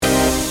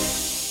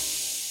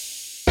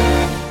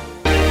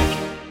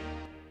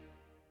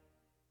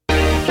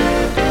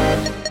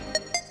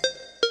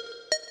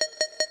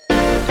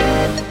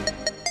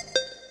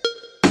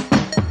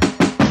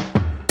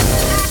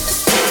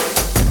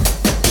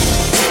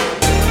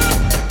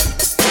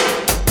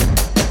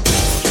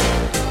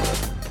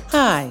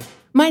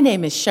My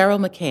name is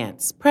Cheryl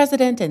McCants,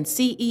 President and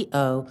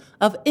CEO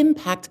of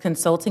Impact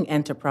Consulting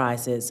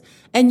Enterprises,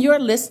 and you're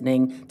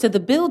listening to the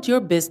Build Your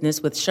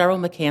Business with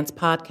Cheryl McCants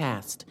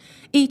podcast.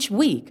 Each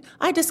week,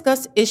 I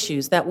discuss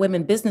issues that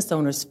women business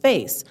owners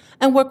face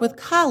and work with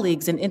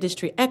colleagues and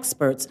industry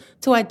experts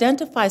to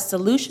identify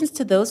solutions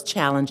to those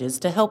challenges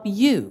to help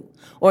you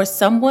or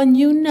someone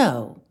you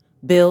know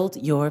build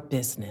your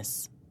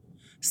business.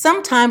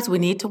 Sometimes we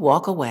need to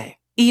walk away,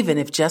 even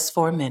if just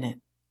for a minute.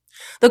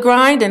 The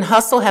grind and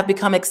hustle have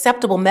become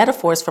acceptable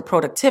metaphors for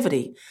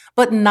productivity,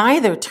 but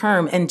neither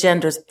term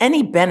engenders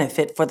any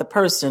benefit for the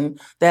person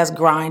that's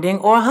grinding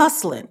or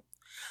hustling.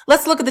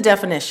 Let's look at the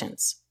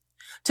definitions.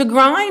 To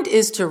grind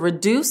is to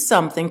reduce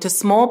something to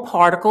small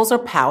particles or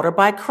powder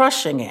by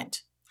crushing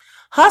it.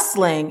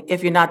 Hustling,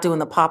 if you're not doing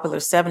the popular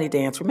 70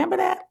 dance, remember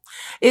that?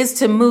 Is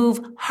to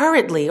move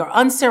hurriedly or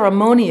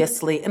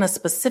unceremoniously in a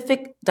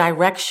specific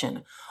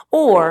direction,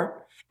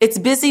 or it's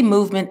busy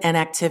movement and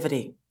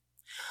activity.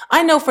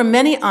 I know for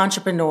many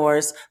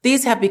entrepreneurs,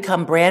 these have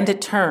become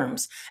branded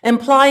terms,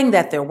 implying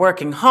that they're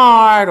working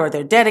hard or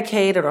they're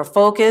dedicated or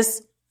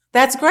focused.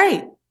 That's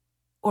great.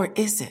 Or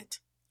is it?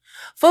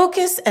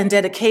 Focus and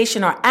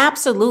dedication are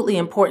absolutely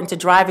important to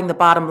driving the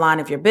bottom line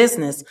of your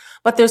business,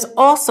 but there's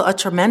also a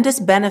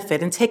tremendous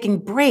benefit in taking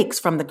breaks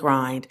from the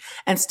grind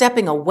and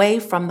stepping away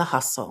from the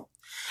hustle.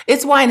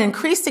 It's why an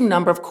increasing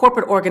number of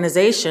corporate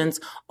organizations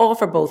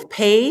offer both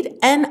paid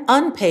and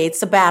unpaid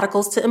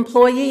sabbaticals to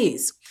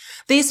employees.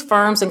 These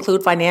firms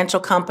include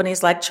financial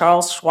companies like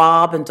Charles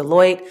Schwab and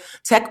Deloitte,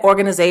 tech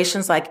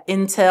organizations like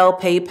Intel,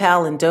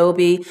 PayPal, and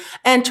Adobe,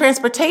 and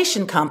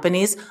transportation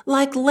companies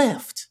like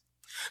Lyft.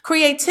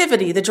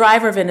 Creativity, the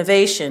driver of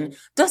innovation,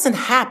 doesn't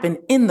happen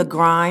in the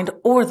grind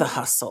or the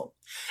hustle.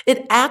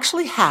 It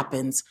actually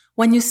happens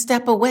when you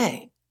step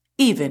away,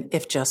 even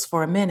if just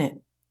for a minute.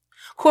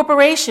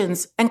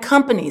 Corporations and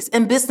companies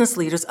and business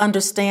leaders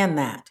understand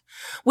that.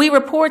 We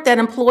report that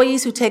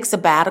employees who take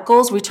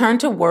sabbaticals return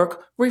to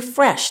work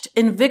refreshed,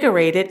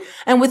 invigorated,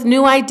 and with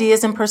new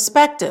ideas and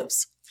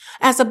perspectives.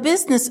 As a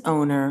business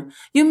owner,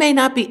 you may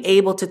not be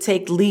able to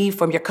take leave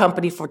from your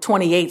company for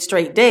 28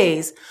 straight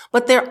days,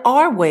 but there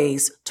are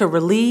ways to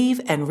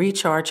relieve and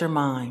recharge your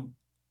mind.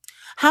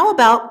 How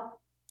about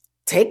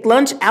take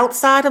lunch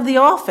outside of the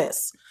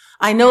office?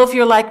 I know if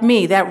you're like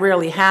me, that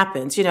rarely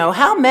happens.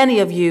 How many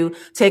of you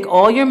take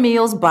all your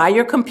meals by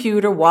your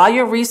computer while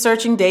you're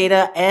researching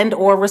data and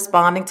or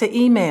responding to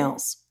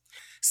emails?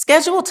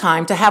 Schedule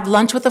time to have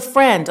lunch with a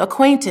friend,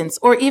 acquaintance,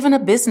 or even a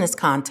business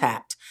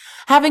contact.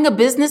 Having a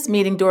business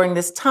meeting during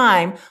this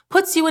time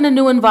puts you in a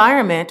new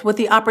environment with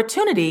the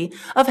opportunity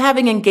of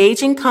having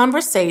engaging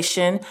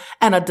conversation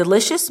and a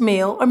delicious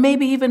meal or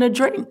maybe even a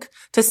drink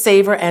to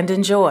savor and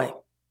enjoy.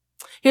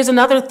 Here's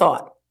another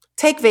thought.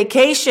 Take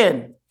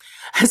vacation.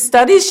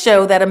 Studies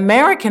show that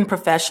American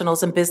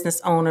professionals and business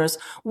owners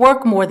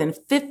work more than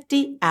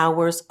 50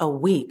 hours a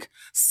week.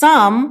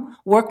 Some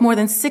work more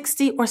than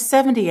 60 or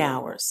 70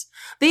 hours.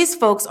 These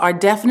folks are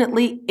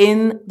definitely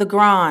in the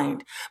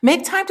grind.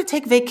 Make time to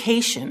take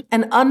vacation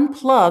and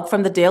unplug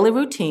from the daily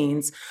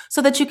routines so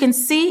that you can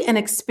see and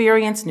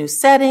experience new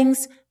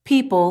settings,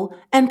 people,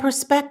 and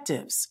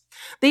perspectives.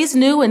 These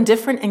new and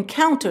different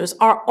encounters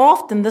are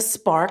often the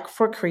spark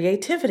for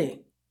creativity.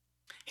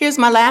 Here's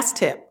my last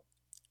tip.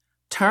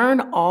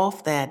 Turn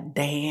off that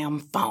damn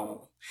phone.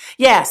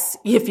 Yes,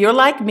 if you're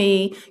like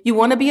me, you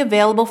want to be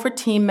available for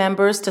team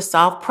members to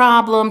solve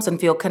problems and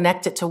feel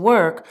connected to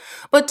work,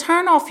 but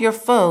turn off your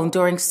phone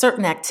during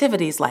certain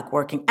activities like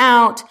working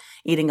out,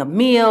 eating a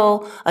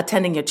meal,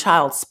 attending your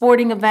child's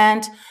sporting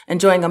event,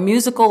 enjoying a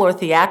musical or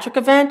theatric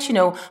event.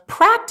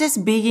 Practice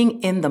being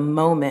in the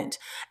moment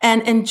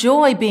and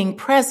enjoy being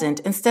present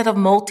instead of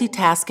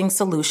multitasking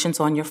solutions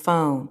on your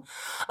phone.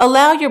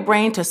 Allow your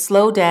brain to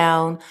slow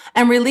down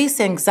and release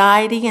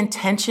anxiety and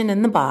tension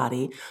in the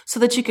body so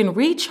that you can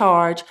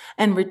recharge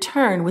and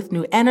return with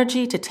new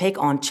energy to take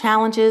on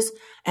challenges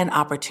and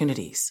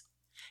opportunities.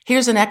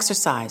 Here's an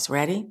exercise.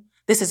 Ready?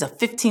 This is a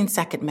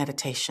 15-second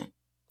meditation.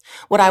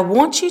 What I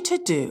want you to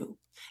do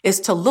is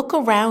to look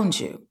around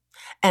you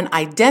and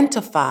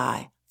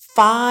identify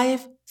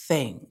 5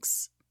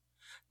 things.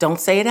 Don't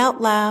say it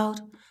out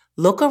loud.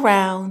 Look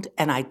around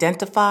and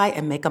identify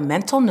and make a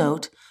mental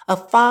note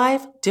of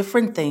 5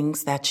 different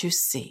things that you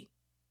see.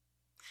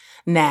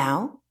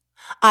 Now,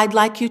 I'd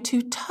like you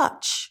to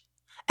touch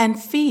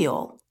and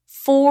feel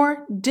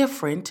 4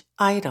 different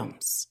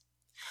items.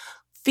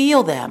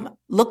 Feel them.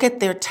 Look at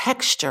their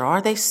texture.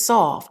 Are they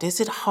soft? Is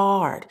it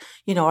hard?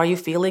 Are you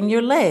feeling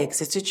your legs?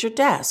 Is it your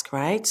desk,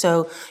 right?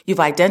 So you've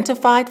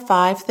identified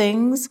 5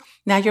 things.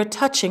 Now you're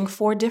touching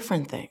 4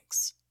 different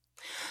things.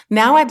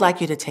 Now I'd like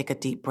you to take a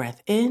deep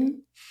breath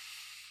in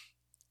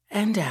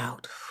and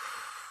out.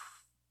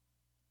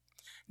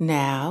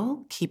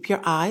 Now keep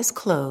your eyes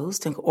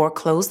closed or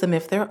close them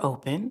if they're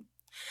open.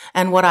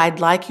 And what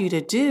I'd like you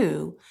to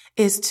do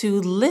is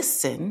to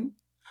listen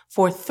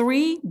for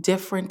 3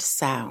 different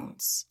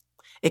sounds.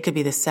 It could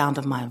be the sound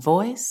of my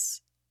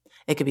voice.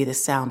 It could be the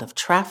sound of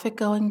traffic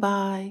going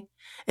by.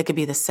 It could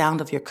be the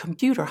sound of your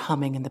computer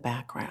humming in the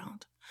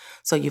background.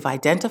 So you've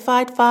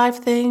identified 5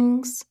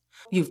 things,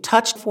 you've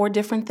touched 4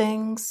 different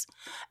things,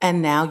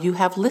 and now you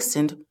have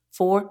listened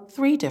for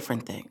 3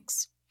 different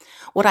things.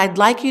 What I'd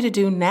like you to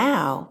do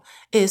now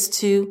is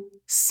to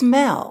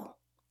smell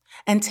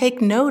and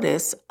take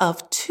notice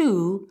of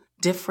 2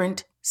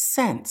 different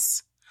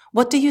scents.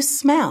 What do you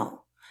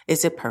smell?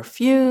 Is it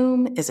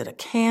perfume? Is it a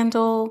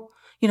candle?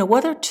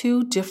 What are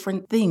 2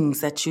 different things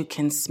that you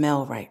can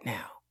smell right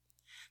now?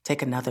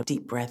 Take another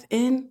deep breath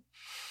in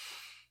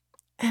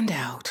and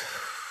out.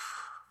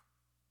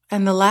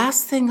 And the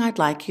last thing I'd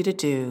like you to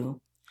do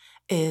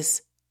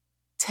is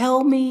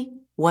tell me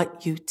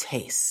what you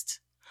taste.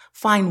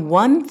 Find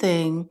one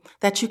thing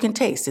that you can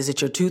taste. Is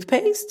it your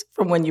toothpaste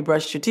from when you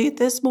brushed your teeth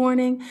this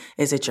morning?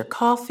 Is it your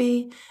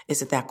coffee?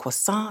 Is it that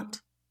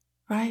croissant?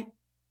 Right?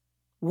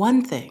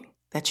 One thing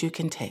that you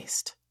can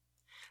taste.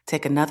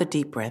 Take another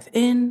deep breath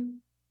in,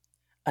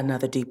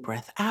 another deep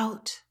breath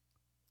out.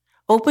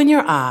 Open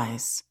your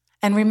eyes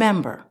and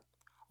remember,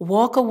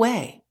 walk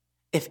away,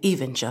 if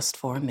even just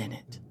for a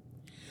minute.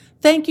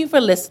 Thank you for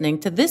listening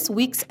to this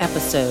week's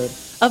episode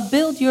of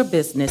Build Your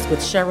Business with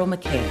Cheryl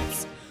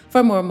McCants.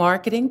 For more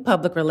marketing,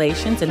 public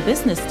relations, and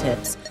business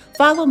tips,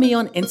 follow me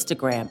on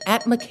Instagram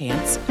at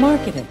McCants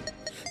Marketing.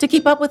 To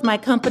keep up with my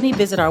company,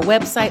 visit our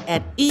website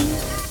at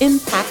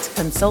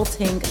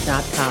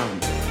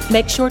eimpactconsulting.com.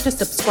 Make sure to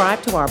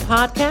subscribe to our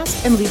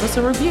podcast and leave us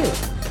a review.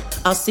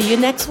 I'll see you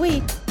next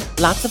week.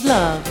 Lots of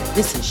love.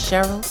 This is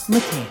Cheryl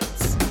McCants.